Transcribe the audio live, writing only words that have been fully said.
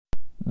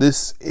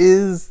This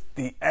is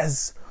the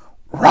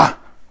Ezra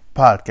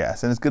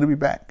podcast, and it's good to be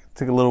back.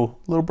 Take a little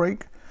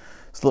break,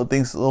 slow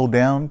things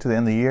down to the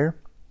end of the year.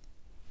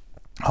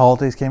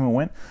 Holidays came and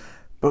went,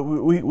 but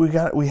we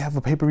have a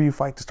pay-per-view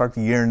fight to start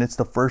the year, and it's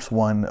the first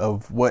one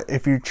of what,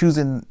 if you're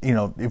choosing,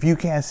 if you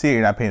can't see it,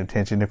 you're not paying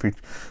attention. If you're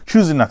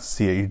choosing not to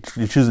see it,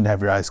 you're choosing to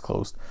have your eyes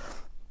closed.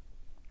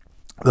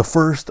 The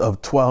first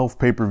of 12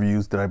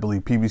 pay-per-views that I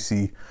believe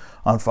PBC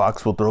on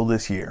Fox will throw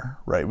this year,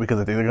 right? Because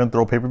I think they're going to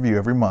throw a pay-per-view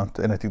every month.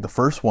 And I think the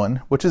first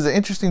one, which is an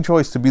interesting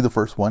choice to be the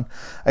first one,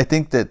 I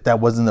think that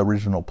wasn't the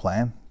original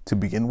plan to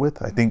begin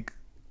with. I think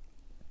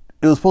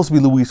it was supposed to be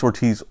Luis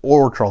Ortiz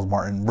or Charles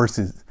Martin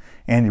versus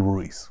Andy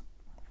Ruiz.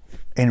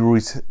 Andy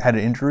Ruiz had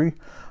an injury,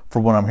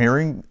 from what I'm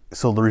hearing.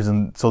 So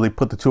they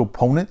put the two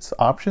opponents'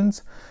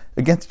 options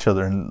against each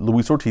other, and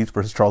Luis Ortiz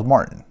versus Charles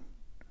Martin.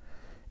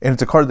 And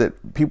it's a card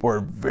that people are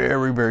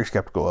very, very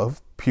skeptical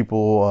of.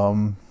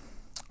 People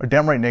are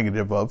downright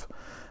negative of.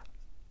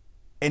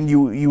 And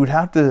you would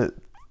have to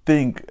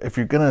think, if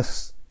you're going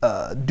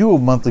to do a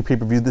monthly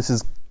pay-per-view, this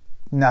is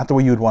not the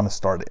way you would want to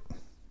start it.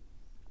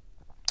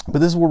 But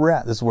this is where we're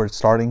at. This is where it's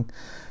starting.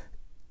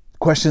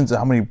 Questions of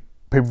how many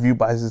pay-per-view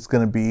buys it's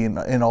going to be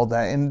and all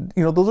that. And,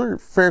 those are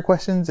fair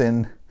questions,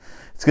 and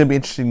it's going to be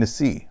interesting to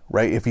see,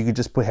 right? If you could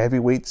just put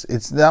heavyweights,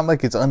 it's not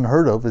like it's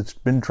unheard of. It's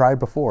been tried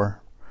before.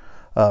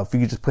 If you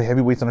could just put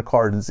heavyweights on a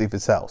card and see if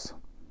it sells.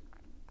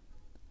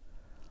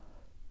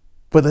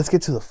 But let's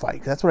get to the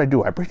fight. That's what I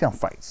do. I break down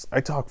fights. I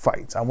talk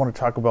fights. I want to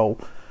talk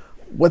about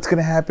what's going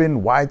to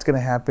happen, why it's going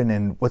to happen,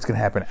 and what's going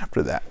to happen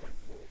after that.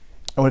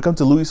 And when it comes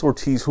to Luis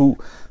Ortiz,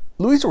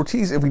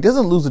 if he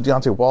doesn't lose to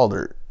Deontay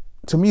Wilder,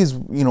 to me is,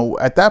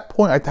 at that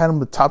point, I had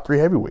him the top 3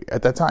 heavyweight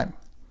at that time.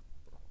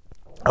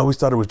 I always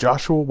thought it was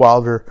Joshua,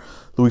 Wilder,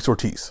 Luis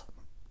Ortiz.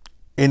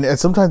 And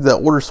sometimes the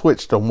order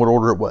switched on what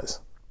order it was.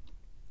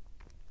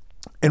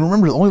 And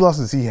remember, the only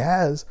losses he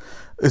has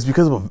is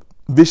because of a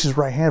vicious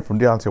right hand from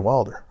Deontay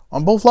Wilder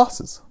on both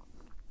losses.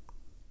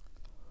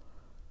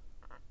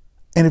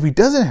 And if he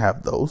doesn't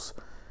have those,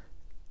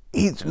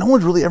 no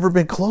one's really ever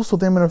been close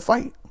with him in a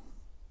fight.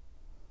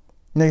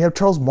 Now you have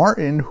Charles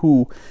Martin,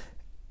 who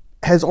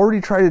has already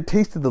tried to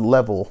taste the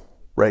level,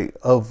 right,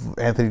 of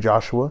Anthony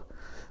Joshua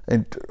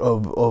and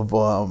of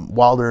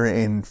Wilder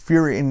and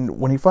Fury. And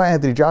when he fought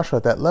Anthony Joshua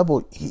at that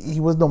level, he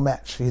was no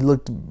match. He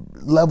looked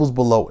levels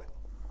below it.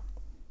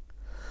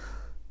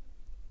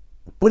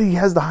 But he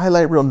has the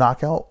highlight reel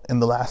knockout in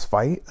the last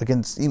fight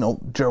against,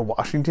 Gerald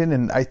Washington.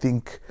 And I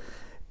think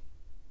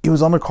it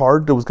was on a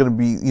card that was going to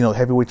be,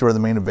 heavyweights were the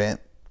main event.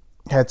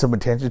 Had some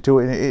attention to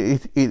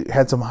it. It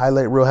had some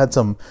highlight reel, had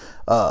some,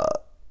 had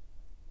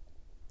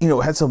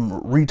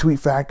some retweet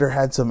factor,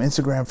 had some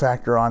Instagram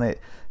factor on it.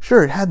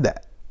 Sure, it had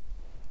that.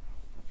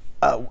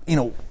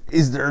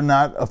 Is there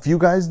not a few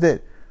guys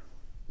that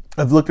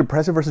have looked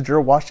impressive versus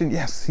Gerald Washington?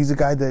 Yes, he's a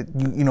guy that,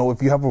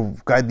 if you have a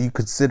guy that you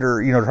consider,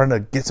 trying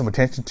to get some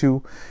attention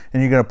to,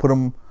 and you're going to put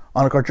him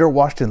on a card. Gerald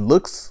Washington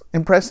looks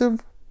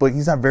impressive, but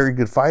he's not a very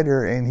good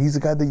fighter, and he's a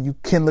guy that you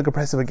can look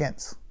impressive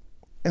against.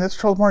 And that's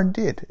what Charles Martin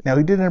did. Now,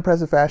 he did it in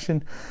impressive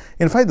fashion.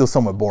 In a fight that was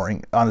somewhat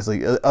boring,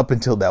 honestly, up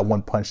until that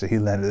one punch that he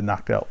landed and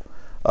knocked out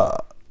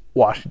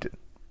Washington.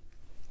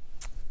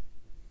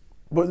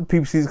 But the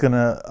PBC is going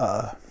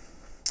to...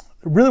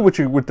 really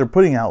what they're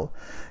putting out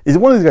is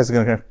one of these guys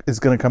is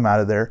going to come out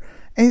of there,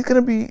 and he's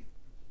going to be,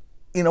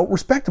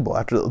 respectable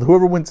after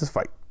whoever wins this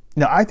fight.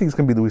 Now, I think it's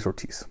going to be Luis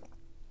Ortiz.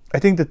 I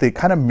think that they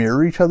kind of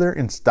mirror each other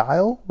in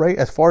style, right,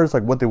 as far as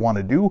like what they want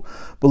to do.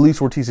 But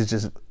Luis Ortiz is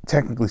just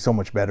technically so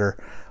much better.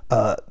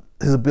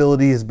 His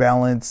ability, his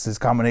balance, his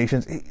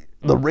combinations,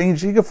 the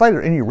range, he can fight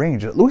at any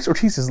range. Luis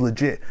Ortiz is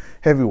legit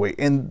heavyweight,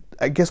 and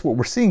I guess what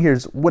we're seeing here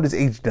is what has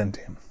age done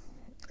to him.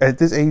 At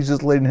this age,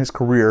 this late in his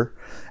career,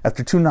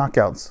 after 2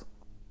 knockouts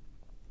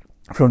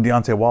from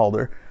Deontay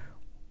Wilder,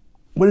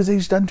 what has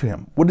age done to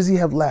him? What does he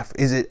have left?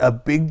 Is it a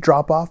big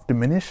drop-off,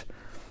 diminish?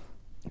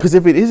 Because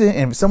if it isn't,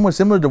 and if someone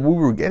similar to what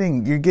we were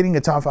getting, you're getting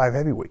a top 5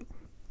 heavyweight.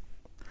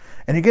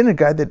 And you're getting a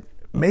guy that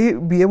may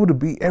be able to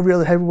beat every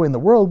other heavyweight in the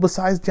world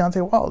besides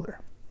Deontay Wilder.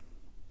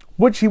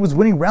 Which he was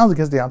winning rounds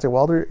against Deontay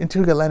Wilder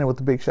until he got landed with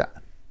the big shot.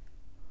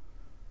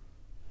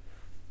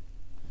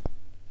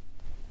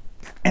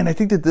 And I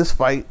think that this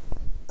fight,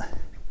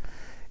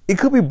 it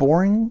could be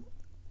boring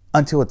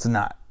until it's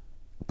not.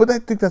 But I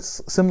think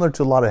that's similar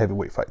to a lot of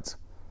heavyweight fights.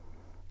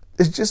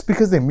 It's just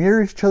because they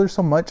mirror each other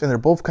so much and they're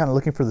both kind of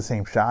looking for the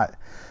same shot.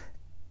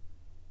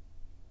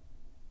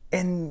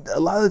 And a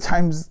lot of the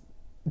times,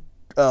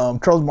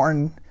 Charles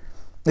Martin,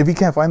 if he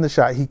can't find the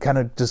shot, he kind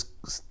of just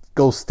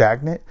goes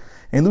stagnant.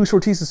 And Luis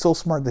Ortiz is so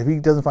smart that if he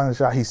doesn't find the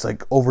shot, he's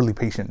like overly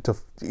patient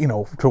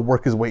to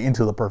work his way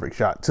into the perfect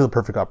shot, to the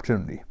perfect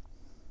opportunity.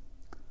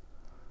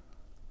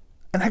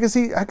 And I can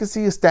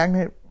see a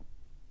stagnant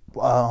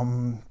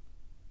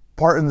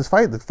part in this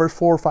fight, the first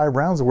 4 or 5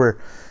 rounds, where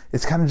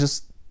it's kind of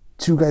just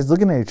 2 guys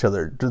looking at each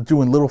other, just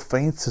doing little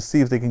feints to see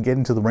if they can get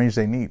into the range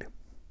they need.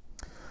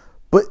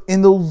 But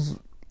in those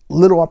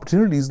little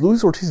opportunities,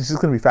 Luis Ortiz is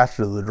just going to be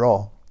faster to the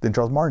draw than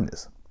Charles Martin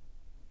is.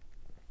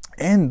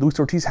 And Luis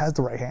Ortiz has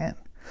the right hand.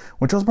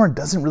 when Charles Martin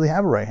doesn't really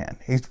have a right hand.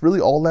 He's really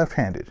all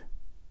left-handed.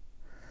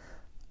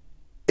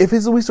 If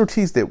it's Luis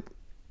Ortiz that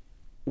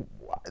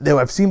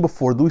I've seen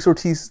before, Luis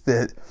Ortiz,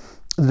 that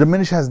the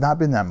diminish has not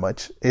been that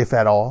much, if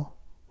at all,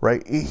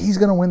 right? He's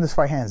going to win this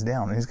fight hands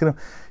down. And he's going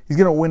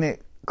to win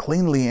it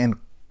cleanly and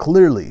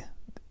clearly.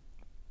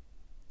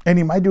 And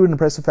he might do it in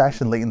impressive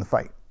fashion late in the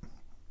fight.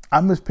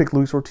 I'm going to pick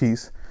Luis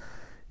Ortiz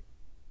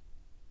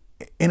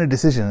in a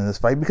decision in this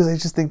fight because I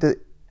just think that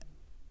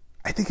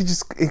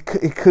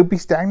it could be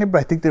stagnant, but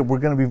I think that we're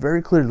going to be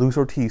very clear Luis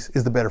Ortiz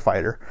is the better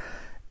fighter.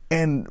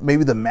 And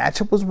maybe the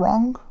matchup was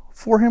wrong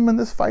for him in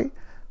this fight,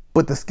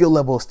 but the skill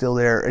level is still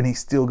there, and he's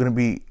still going to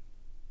be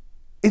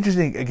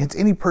interesting against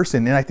any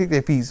person. And I think that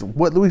if he's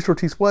what Luis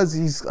Ortiz was,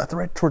 he's a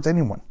threat towards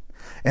anyone.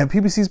 And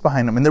PBC's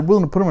behind him, and they're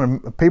willing to put him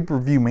in a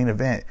pay-per-view main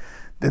event,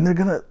 then they're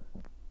going to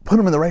put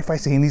him in the right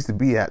fights that he needs to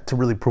be at to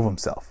really prove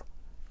himself.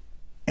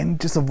 And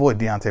just avoid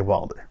Deontay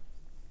Wilder.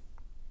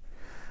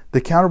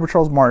 The counter for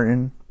Charles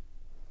Martin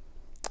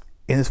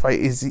in this fight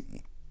is,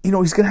 he's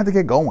going to have to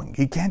get going.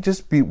 He can't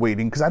just be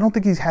waiting, because I don't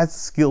think he has the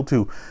skill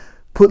to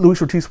put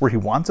Luis Ortiz where he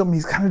wants him.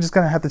 He's kind of just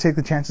going to have to take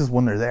the chances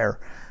when they're there.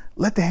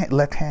 Let the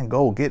left hand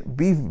go.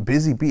 Be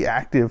busy, be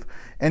active,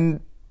 and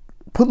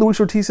put Luis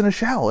Ortiz in a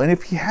shell. And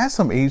if he has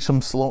some age,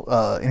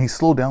 and he's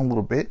slowed down a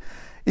little bit,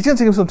 it's going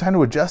to take him some time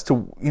to adjust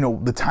to,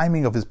 the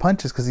timing of his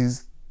punches, because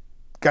he's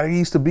got to get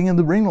used to being in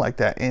the ring like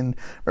that. And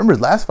remember,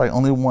 his last fight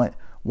only went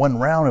one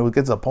round. It was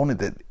against an opponent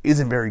that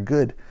isn't very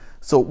good.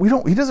 So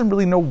he doesn't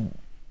really know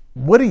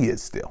what he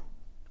is still.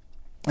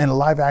 In a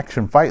live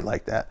action fight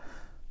like that,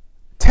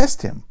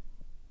 test him.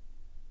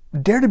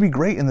 Dare to be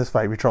great in this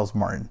fight with Charles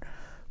Martin.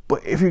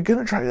 But if you're going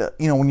to try to,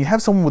 when you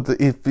have someone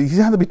if he's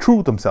going to be true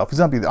with himself, he's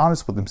going to be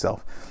honest with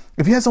himself.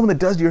 If you have someone that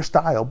does your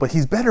style, but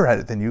he's better at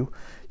it than you,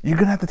 you're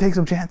going to have to take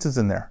some chances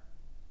in there.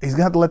 He's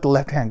going to have to let the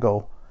left hand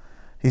go.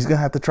 He's going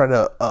to have to try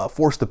to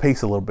force the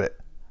pace a little bit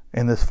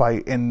in this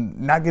fight and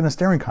not get in a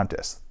staring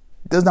contest.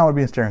 It does not want to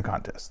be a staring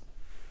contest.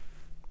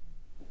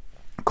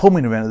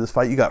 Co-main event of this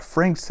fight, you got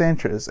Frank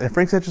Sanchez. And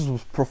Frank Sanchez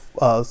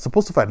was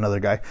supposed to fight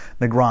another guy,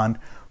 Negron,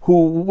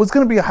 who was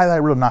going to be a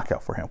highlight reel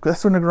knockout for him, because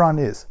that's what Negron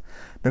is.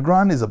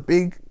 Negron is a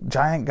big,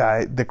 giant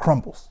guy that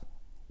crumbles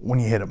when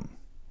you hit him.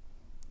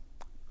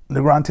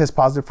 Negron tests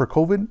positive for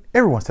COVID.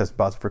 Everyone's tested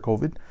positive for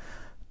COVID.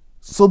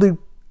 So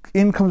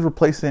in comes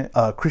replacing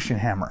Christian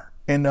Hammer.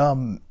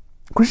 And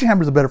Christian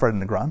Hammer is a better fighter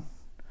than Negron.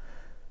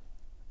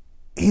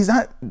 He's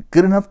not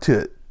good enough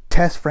to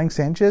test Frank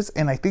Sanchez,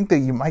 and I think that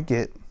you might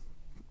get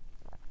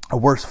a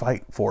worse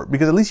fight for it,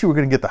 because at least you were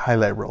going to get the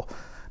highlight reel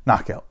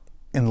knockout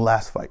in the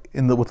last fight,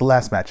 with the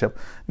last matchup.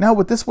 Now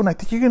with this one, I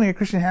think you're going to get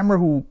Christian Hammer,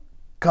 who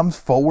comes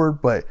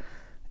forward but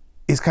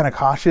is kind of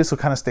cautious, so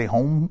kind of stay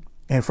home.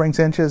 And Frank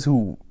Sanchez,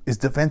 who is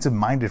defensive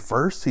minded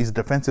first. He's a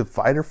defensive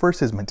fighter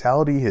first. His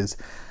mentality, his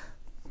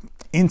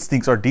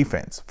instincts are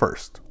defense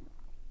first.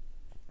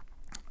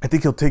 I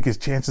think he'll take his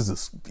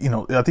chances.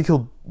 I think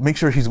he'll make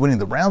sure he's winning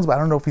the rounds, but I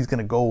don't know if he's going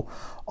to go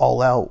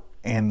all out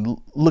and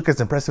look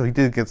as impressive he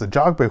did against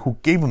Ajagba, who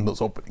gave him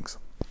those openings.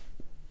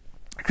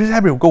 Christian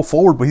Hammer will go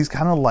forward, but he's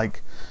kind of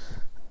like,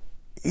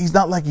 he's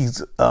not like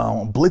he's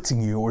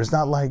blitzing you, or it's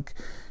not like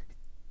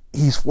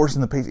he's forcing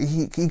the pace.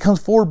 He comes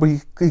forward, but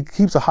he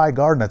keeps a high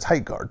guard and a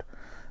tight guard.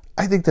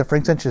 I think that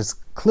Frank Sanchez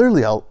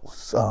clearly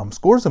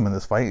scores him in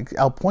this fight,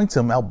 outpoints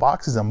him,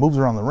 outboxes him, moves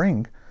around the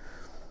ring.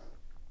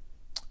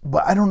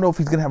 But I don't know if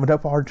he's going to have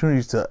enough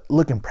opportunities to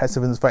look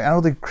impressive in this fight. I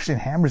don't think Christian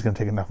Hammer is going to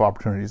take enough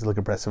opportunities to look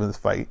impressive in this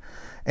fight.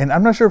 And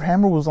I'm not sure if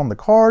Hammer was on the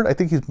card. I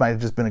think he might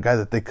have just been a guy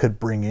that they could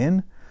bring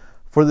in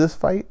for this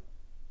fight.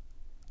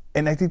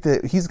 And I think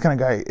that he's the kind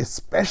of guy,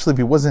 especially if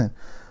he wasn't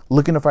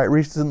looking to fight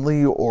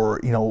recently,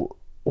 or,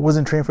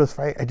 wasn't trained for this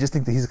fight, I just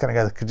think that he's the kind of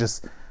guy that could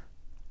just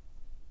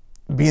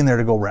be in there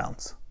to go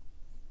rounds.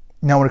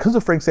 Now, when it comes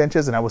to Frank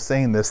Sanchez, and I was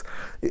saying this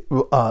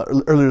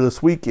earlier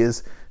this week,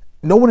 is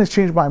no one has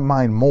changed my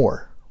mind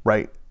more,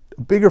 right?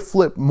 A bigger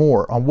flip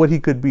more on what he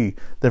could be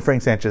than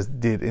Frank Sanchez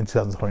did in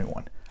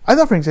 2021. I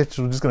thought Frank Sanchez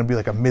was just going to be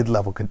like a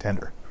mid-level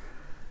contender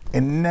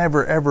and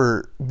never,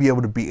 ever be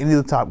able to beat any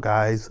of the top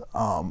guys,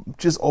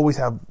 just always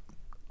have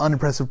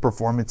unimpressive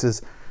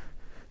performances.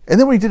 And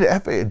then when he did it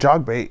at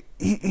Ajagba,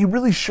 he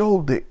really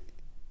showed that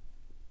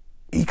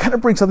he kind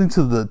of brings something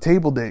to the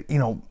table that,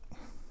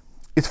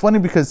 it's funny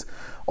because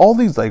all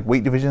these like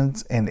weight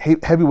divisions and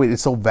heavyweight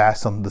is so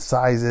vast on the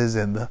sizes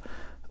and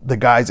the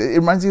guys. It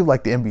reminds me of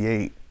like the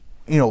NBA.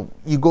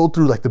 You go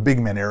through like the big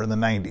man era in the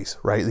 90s,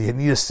 right? You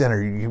need a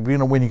center. You're going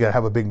to win, you got to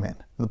have a big man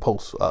in the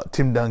post.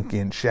 Tim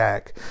Duncan,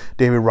 Shaq,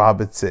 David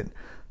Robinson.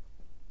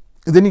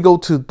 And then you go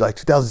to like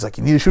 2000s, like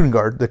you need a shooting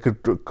guard that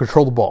could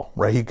control the ball,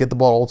 right? He get the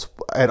ball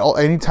at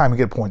any time and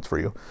get points for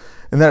you.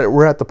 And then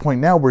we're at the point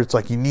now where it's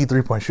like you need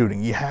 3-point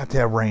shooting. You have to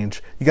have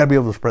range. You got to be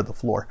able to spread the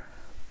floor.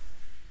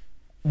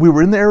 We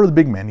were in the era of the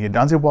big man. You had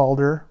Deontay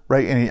Wilder,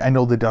 right? And I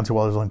know that Deontay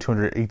Wilder is only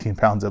 218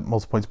 pounds at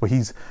most points, but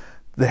he's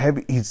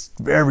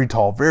very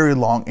tall, very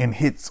long, and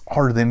hits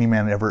harder than any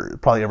man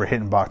probably ever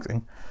hit in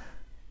boxing.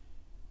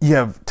 You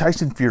have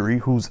Tyson Fury,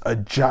 who's a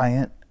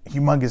giant,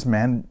 humongous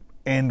man,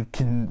 and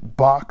can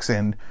box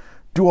and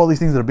do all these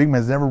things that a big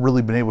man's never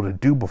really been able to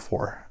do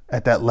before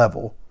at that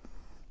level.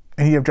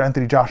 And you have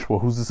Anthony Joshua,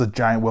 who's just a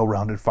giant,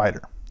 well-rounded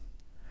fighter.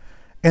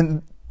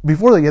 And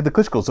before that, you had the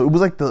Klitschko. So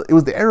it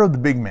was the era of the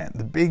big man,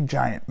 the big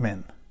giant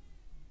men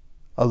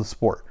of the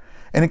sport.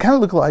 And it kind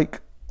of looked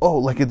like,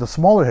 like in the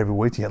smaller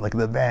heavyweights, you had like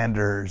the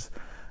Vanders,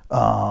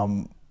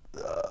 not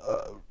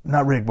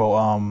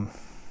Rigbo,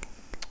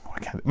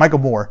 Michael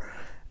Moore.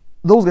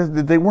 Those guys,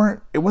 they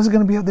weren't going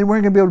to be able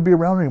to be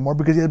around anymore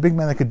because you had a big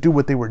man that could do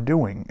what they were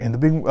doing. And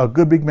a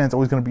good big man's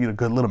always going to beat a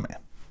good little man.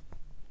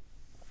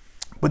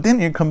 But then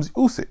here comes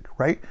Usyk,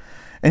 right?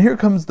 And here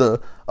comes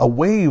a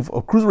wave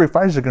of cruiserweight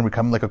fighters that are going to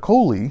become like a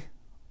Coley,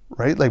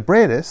 right? Like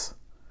Briedis.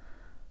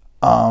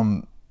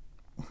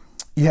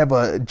 You have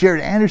a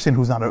Jared Anderson,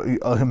 who's not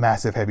a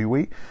massive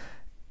heavyweight.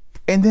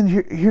 And then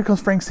here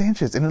comes Frank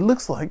Sanchez. And it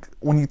looks like,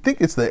 when you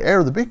think it's the era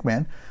of the big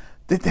man,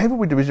 the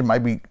heavyweight division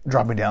might be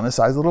dropping down in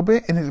size a little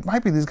bit. And it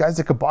might be these guys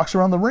that could box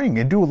around the ring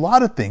and do a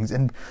lot of things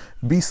and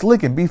be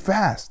slick and be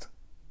fast.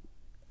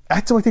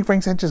 That's what I think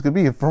Frank Sanchez could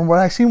be. From what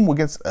I've seen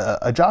against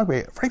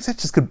Ajagba, Frank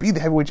Sanchez could be the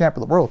heavyweight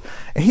champion of the world.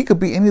 And he could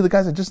be any of the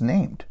guys I just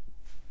named.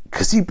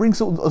 Because he brings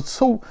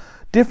so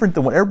different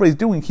than what everybody's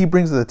doing, he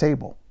brings to the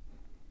table.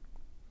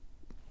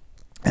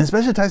 And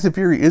especially Tyson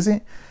Fury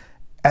isn't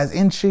as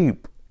in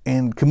shape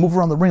and can move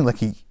around the ring like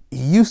he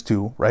used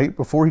to, right?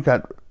 Before he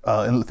got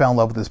and fell in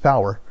love with his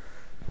power.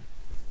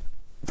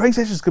 Frank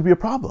Sanchez could be a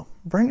problem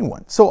for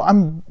anyone. So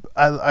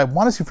I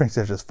want to see Frank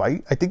Sanchez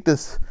fight. I think the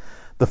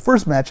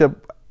first matchup,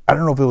 I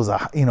don't know if it was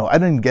I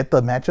didn't get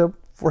the matchup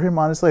for him,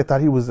 honestly. I thought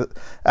he was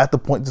at the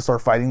point to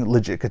start fighting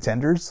legit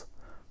contenders.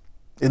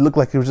 It looked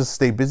like it was just a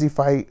stay busy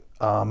fight.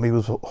 Maybe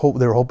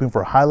they were hoping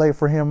for a highlight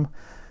for him.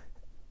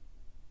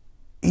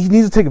 He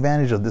needs to take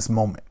advantage of this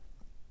moment.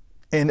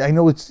 And I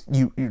know it's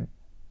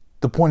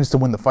the point is to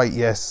win the fight,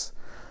 yes.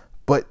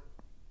 But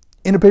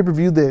in a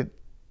pay-per-view that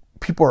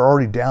people are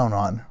already down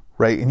on,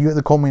 right? And you have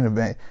the co-main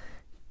event,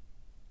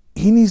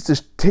 he needs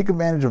to take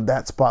advantage of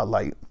that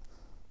spotlight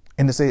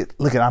and to say,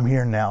 look, I'm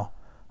here now.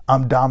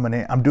 I'm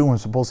dominant. I'm doing what I'm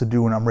supposed to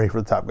do, and I'm ready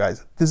for the top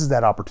guys. This is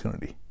that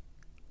opportunity.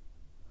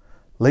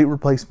 Late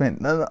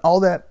replacement, none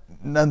of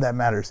that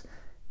matters.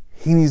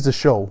 He needs to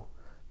show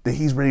that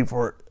he's ready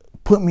for it.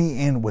 Put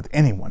me in with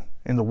anyone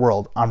in the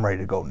world. I'm ready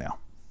to go now.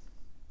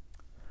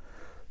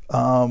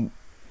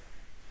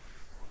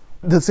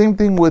 The same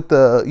thing with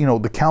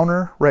the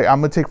counter, right?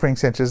 I'm gonna take Frank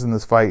Sanchez in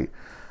this fight.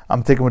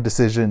 I'm taking a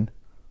decision.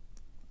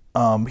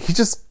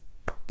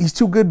 He's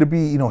too good to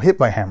be hit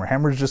by Hammer.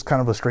 Hammer's just kind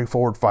of a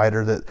straightforward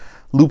fighter that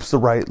loops the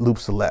right,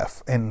 loops the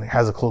left, and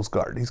has a close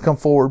guard. He's come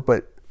forward,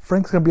 but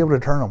Frank's gonna be able to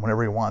turn him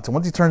whenever he wants. And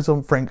once he turns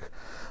him,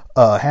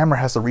 Hammer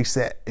has to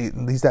reset.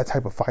 He's that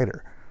type of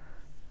fighter.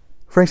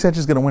 Frank Sanchez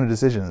is going to win a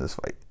decision in this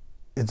fight.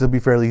 It'll be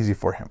fairly easy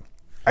for him.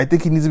 I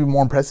think he needs to be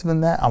more impressive than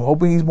that. I'm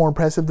hoping he's more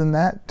impressive than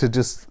that to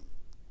just,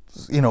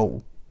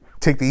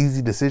 take the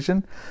easy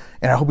decision.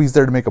 And I hope he's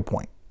there to make a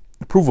point,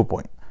 prove a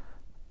point.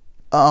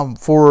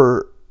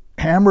 For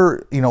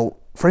Hammer,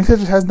 Frank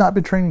Sanchez has not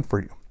been training for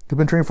you. He's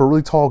been training for a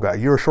really tall guy.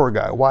 You're a short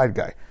guy, a wide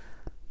guy.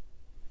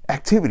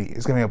 Activity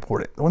is going to be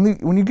important.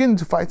 When you get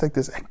into fights like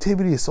this,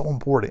 activity is so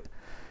important.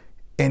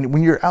 And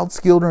when you're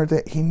outskilled or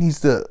that, he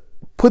needs to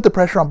put the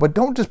pressure on, but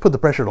don't just put the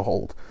pressure to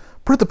hold.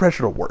 Put the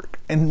pressure to work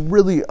and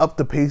really up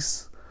the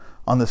pace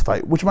on this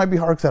fight, which might be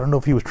hard because I don't know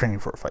if he was training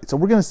for a fight. So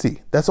we're going to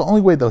see. That's the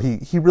only way, though.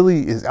 He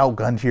really is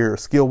outgunned here,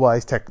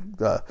 skill-wise,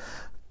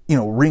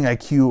 ring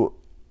IQ,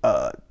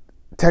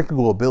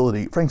 technical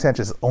ability. Frank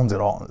Sanchez owns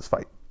it all in this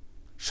fight.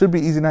 Should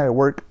be easy night at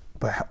work,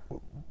 but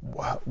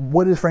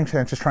what is Frank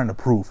Sanchez trying to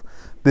prove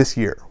this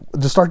year?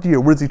 To start the year,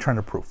 what is he trying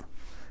to prove?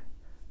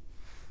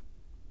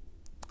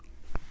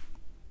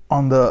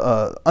 On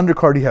the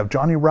undercard, you have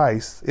Johnny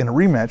Rice in a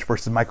rematch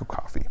versus Michael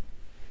Coffey.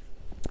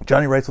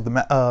 Johnny Rice with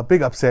a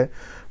big upset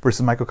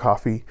versus Michael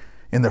Coffey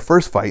in their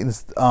first fight.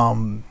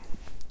 And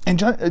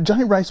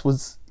Johnny Rice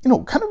was,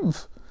 kind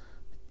of,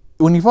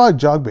 when he fought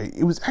Ajagba,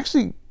 it was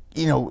actually,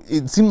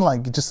 it seemed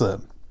like just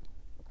a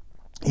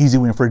easy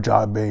win for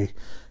Ajagba,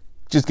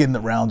 just getting the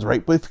rounds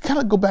right. But if you kind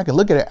of go back and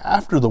look at it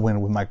after the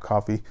win with Michael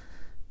Coffey,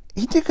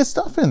 he did good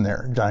stuff in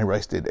there, Johnny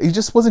Rice did. He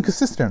just wasn't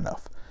consistent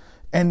enough.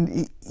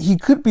 And he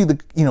could be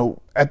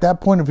at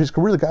that point of his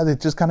career, the guy that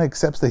just kind of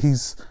accepts that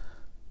he's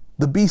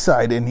the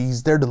B-side and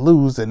he's there to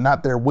lose and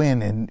not there to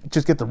win and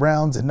just get the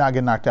rounds and not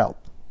get knocked out.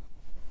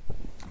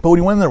 But when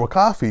he went in there with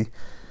Coffey,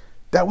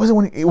 that wasn't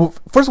when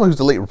first of all, he was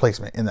the late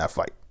replacement in that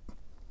fight,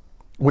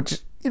 which,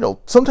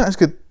 sometimes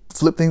could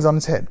flip things on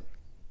its head.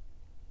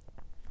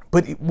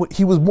 But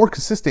he was more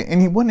consistent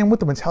and he went in with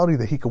the mentality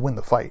that he could win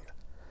the fight.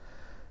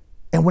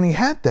 And when he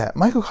had that,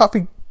 Michael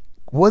Coffey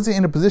wasn't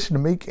in a position to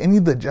make any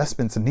of the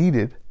adjustments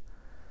needed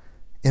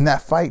in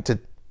that fight to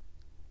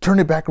turn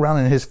it back around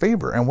in his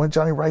favor. And when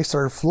Johnny Rice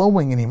started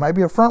flowing and he might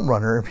be a front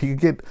runner, if he could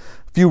get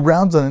a few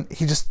rounds on it,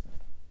 he just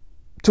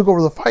took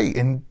over the fight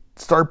and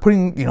started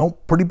putting,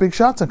 pretty big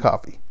shots on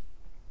Coffey.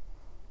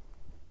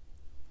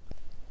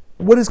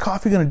 What is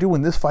Coffey going to do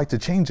in this fight to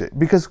change it?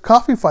 Because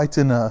Coffey fights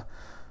in a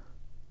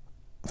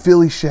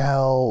Philly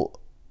shell,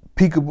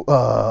 he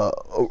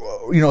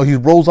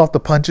rolls off the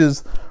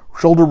punches,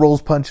 shoulder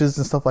rolls punches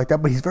and stuff like that,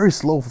 but he's very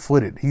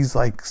slow-footed. He's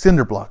like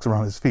cinder blocks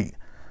around his feet.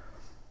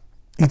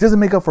 He doesn't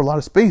make up for a lot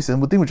of space,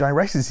 and the thing with Johnny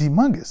Rice is he's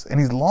humongous, and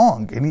he's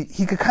long, and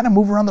he could kind of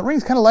move around the ring.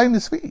 He's kind of light on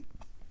his feet.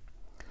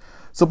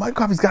 So Michael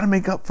Coffey's got to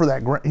make up for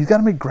that. He's got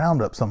to make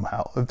ground up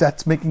somehow. If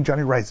that's making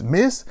Johnny Rice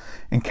miss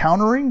and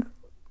countering,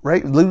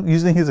 right,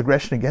 using his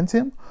aggression against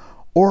him,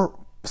 or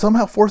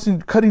somehow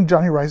cutting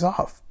Johnny Rice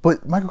off.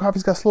 But Michael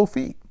Coffey's got slow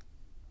feet.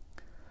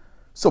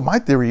 So my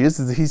theory is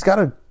that he's got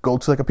to go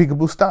to like a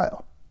peekaboo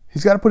style.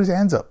 He's got to put his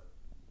hands up,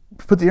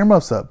 put the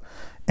earmuffs up,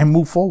 and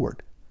move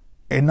forward,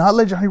 and not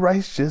let Johnny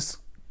Rice just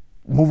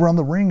move around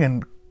the ring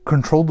and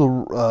control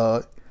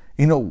the,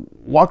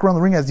 walk around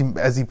the ring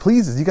as he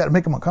pleases. You got to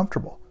make him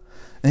uncomfortable,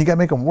 and you got to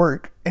make him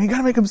work, and you got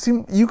to make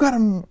him you got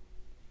to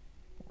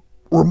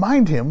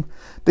remind him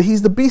that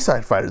he's the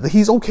B-side fighter, that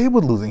he's okay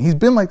with losing. He's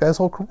been like that his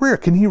whole career.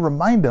 Can he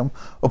remind him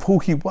of who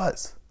he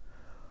was?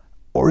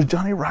 Or does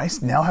Johnny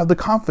Rice now have the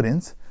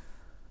confidence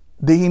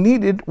that he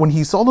needed when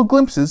he saw the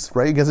glimpses,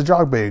 right, against a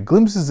Jogbay,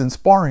 glimpses in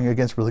sparring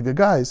against really good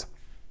guys,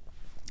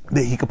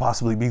 that he could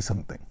possibly be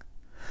something?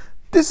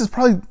 This is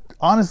probably,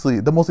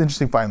 honestly, the most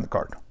interesting fight in the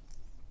card.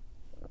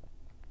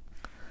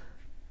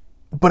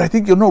 But I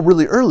think you'll know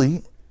really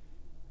early,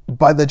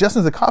 by the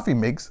adjustments that Coffey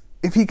makes,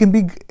 if he can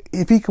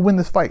win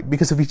this fight.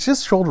 Because if he's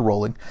just shoulder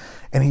rolling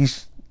and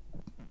he's,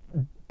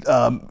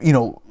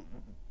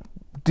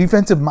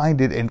 defensive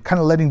minded and kind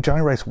of letting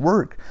Johnny Rice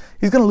work,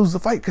 he's going to lose the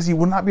fight because he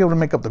will not be able to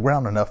make up the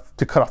ground enough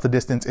to cut off the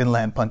distance and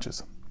land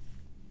punches.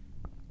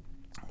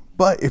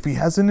 But if he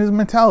has in his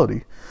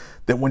mentality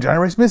that when Johnny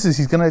Rice misses,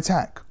 he's going to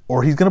attack,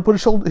 or he's going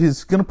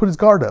to put his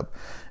guard up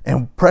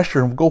and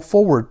pressure and go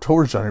forward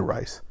towards Johnny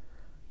Rice,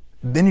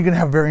 then you're going to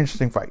have a very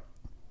interesting fight.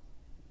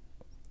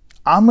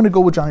 I'm going to go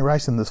with Johnny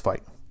Rice in this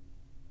fight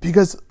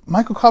because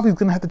Michael Coffey is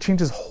going to have to change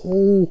his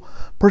whole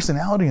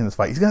personality in this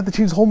fight. He's going to have to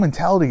change his whole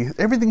mentality.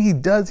 Everything he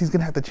does, he's going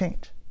to have to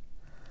change.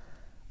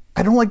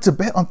 I don't like to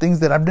bet on things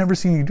that I've never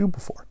seen you do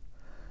before.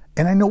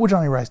 And I know what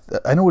Johnny Rice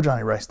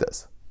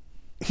does.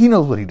 He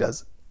knows what he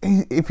does.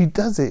 And if he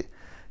does it,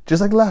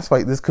 just like the last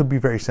fight, this could be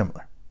very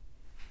similar.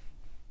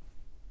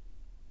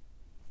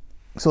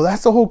 So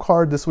that's the whole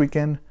card this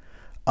weekend.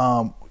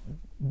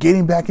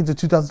 Getting back into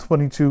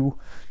 2022.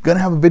 Gonna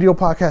have a video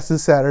podcast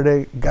this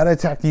Saturday. Gotta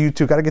attack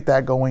YouTube. Gotta get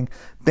that going.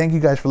 Thank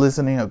you guys for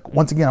listening.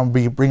 Once again, I'm gonna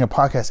be bringing a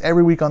podcast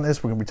every week on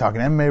this. We're gonna be talking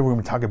MMA. We're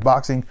gonna be talking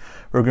boxing.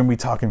 We're gonna be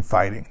talking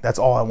fighting. That's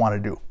all I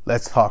want to do.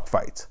 Let's talk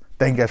fights.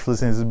 Thank you guys for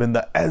listening. This has been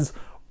the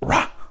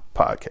Ezra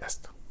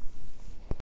Podcast.